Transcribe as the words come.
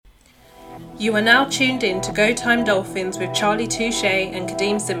You are now tuned in to Go Time Dolphins with Charlie Touche and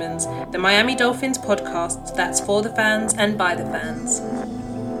Kadeem Simmons, the Miami Dolphins podcast that's for the fans and by the fans.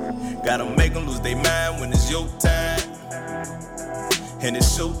 Gotta make them lose their mind when it's your time. And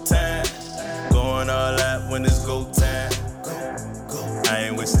it's showtime. Going all out when it's go time. Go. I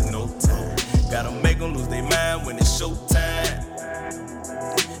ain't wasting no time. Gotta make them lose their mind when it's showtime.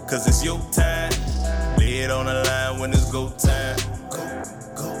 Cause it's your time. Lay it on the line when it's go time. Go.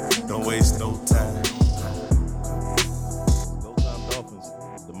 Don't waste no time. Go Time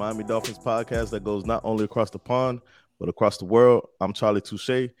Dolphins, the Miami Dolphins podcast that goes not only across the pond, but across the world. I'm Charlie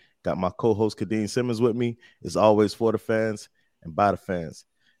Touche. Got my co-host Kadeem Simmons with me. It's always for the fans and by the fans.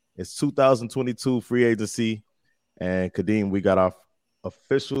 It's 2022 free agency. And Kadeem, we got our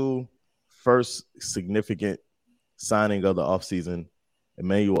official first significant signing of the offseason.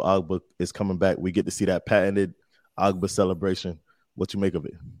 Emmanuel Ogbah is coming back. We get to see that patented Ogbah celebration. What you make of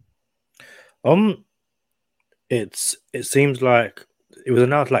it? It seems like it was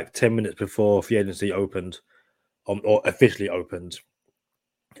announced like 10 minutes before free agency opened, or officially opened.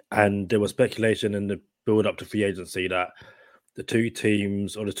 And there was speculation in the build up to free agency that the two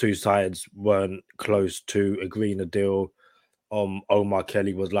teams or the two sides weren't close to agreeing a deal. Omar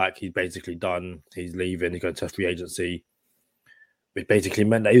Kelly was like, he's basically done. He's leaving. He's going to free agency. Which basically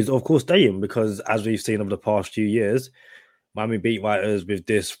meant that he was, of course, staying because, as we've seen over the past few years, Miami beat writers with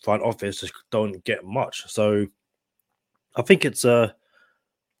this front office just don't get much. So I think it's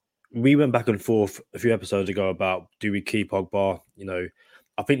we went back and forth a few episodes ago about do we keep Ogbah? You know,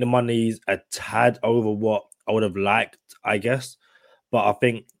 I think the money's a tad over what I would have liked, I guess. But I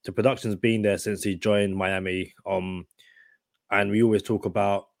think the production's been there since he joined Miami. And we always talk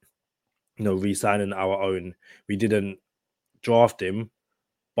about, you know, re-signing our own. We didn't draft him,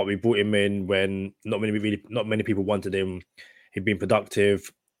 but we brought him in when not many people wanted him. He'd been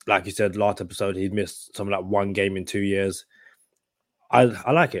productive. Like you said, last episode, he'd missed something like one game in 2 years. I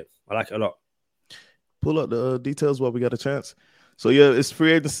like it. I like it a lot. Pull up the details while we got a chance. So yeah, it's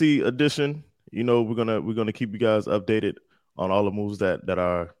free agency edition. You know, we're gonna keep you guys updated on all the moves that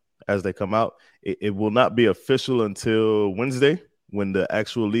are as they come out. It will not be official until Wednesday when the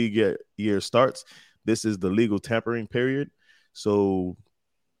actual league year starts. This is the legal tampering period. So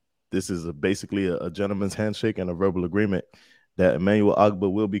this is basically a gentleman's handshake and a verbal agreement that Emmanuel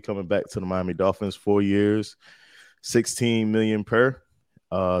Ogbah will be coming back to the Miami Dolphins 4 years, $16 million per,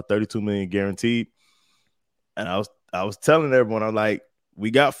 $32 million guaranteed. And I was telling everyone, I'm like,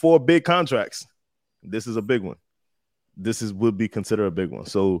 we got 4 big contracts. This is a big one. Would be considered a big one.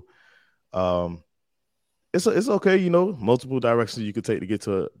 So it's okay, you know, multiple directions you could take to get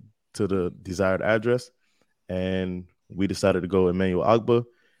to the desired address. And we decided to go Emmanuel Ogbah.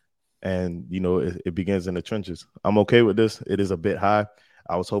 And, you know, it begins in the trenches. I'm okay with this. It is a bit high.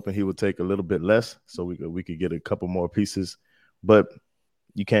 I was hoping he would take a little bit less so we could get a couple more pieces. But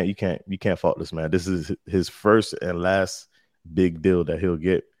you can't fault this man. This is his first and last big deal that he'll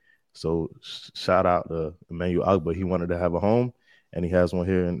get. So shout out to Emmanuel Ogbah. He wanted to have a home, and he has one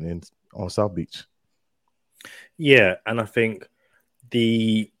here on South Beach. Yeah, and I think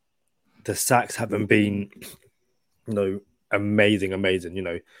the sacks haven't been, you know, amazing. You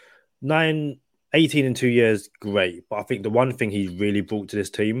know, 18 in 2 years, great. But I think the one thing he's really brought to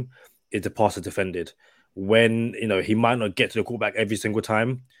this team is the passer defended. When, you know, he might not get to the quarterback every single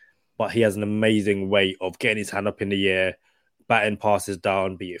time, but he has an amazing way of getting his hand up in the air, batting passes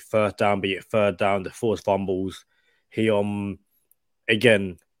down, be it first down, be it third down, the forced fumbles. He,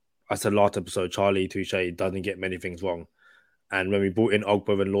 again, I said last episode, Charlie Touche doesn't get many things wrong. And when we brought in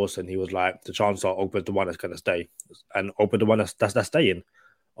Ogbah and Lawson, he was like, the chance are Ogbah's the one that's going to stay. And Ogbah the one that's staying.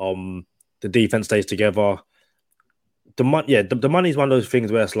 The defense stays together. The money is one of those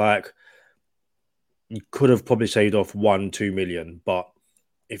things where it's like, you could have probably shaved off $1-2 million, but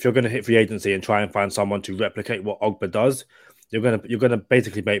if you're going to hit free agency and try and find someone to replicate what Ogbah does, you're gonna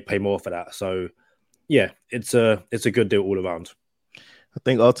basically pay more for that. So, yeah, it's a good deal all around. I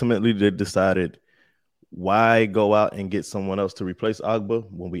think ultimately they decided why go out and get someone else to replace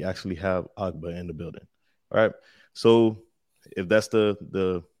Ogbah when we actually have Ogbah in the building. All right. So if that's the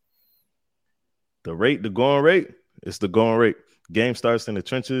rate, the going rate, it's the going rate. Game starts in the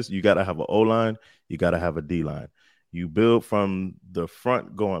trenches. You got to have an O-line. You got to have a D-line. You build from the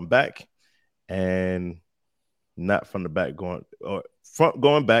front going back and not from the back or front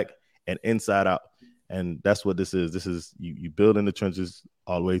going back and inside out. And that's what this is. This is you build in the trenches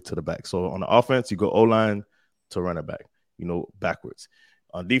all the way to the back. So on the offense, you go O-line to running back, you know, backwards.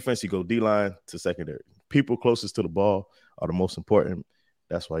 On defense, you go D-line to secondary. People closest to the ball are the most important.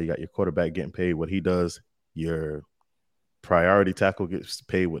 That's why you got your quarterback getting paid what he does. Your priority tackle gets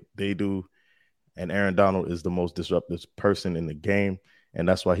paid what they do. And Aaron Donald is the most disruptive person in the game, and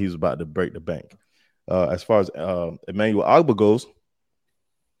that's why he's about to break the bank. As far as Emmanuel Ogbah goes,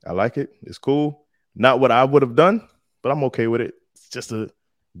 I like it. It's cool. Not what I would have done, but I'm okay with it. It's just a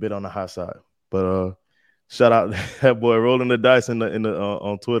bit on the high side. But shout out that boy rolling the dice in the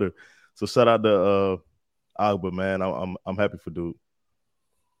on Twitter. So shout out to Ogbah, man. I'm happy for dude.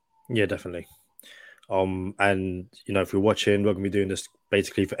 Yeah, definitely. And if you're watching, we're gonna be doing this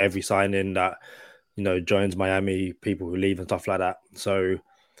basically for every sign-in that joins Miami, people who leave and stuff like that. So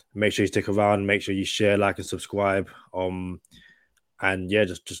make sure you stick around, make sure you share, like, and subscribe. And yeah,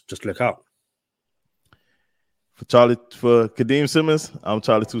 just look out. For Kadeem Simmons, I'm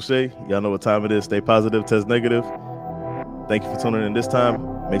Charlie Touche. Y'all know what time it is. Stay positive, test negative. Thank you for tuning in this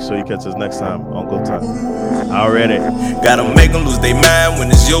time. Make sure you catch us next time on Go Time. Already. Gotta make them lose their mind when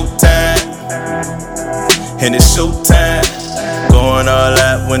it's your time. And it's showtime. Going all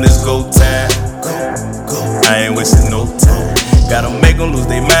out when it's go time. I ain't wasting no time. Gotta make them lose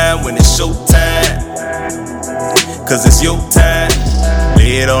their mind when it's showtime. Cause it's your time.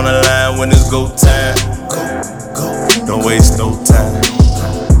 Lay it on the line when it's go time. Don't waste no time.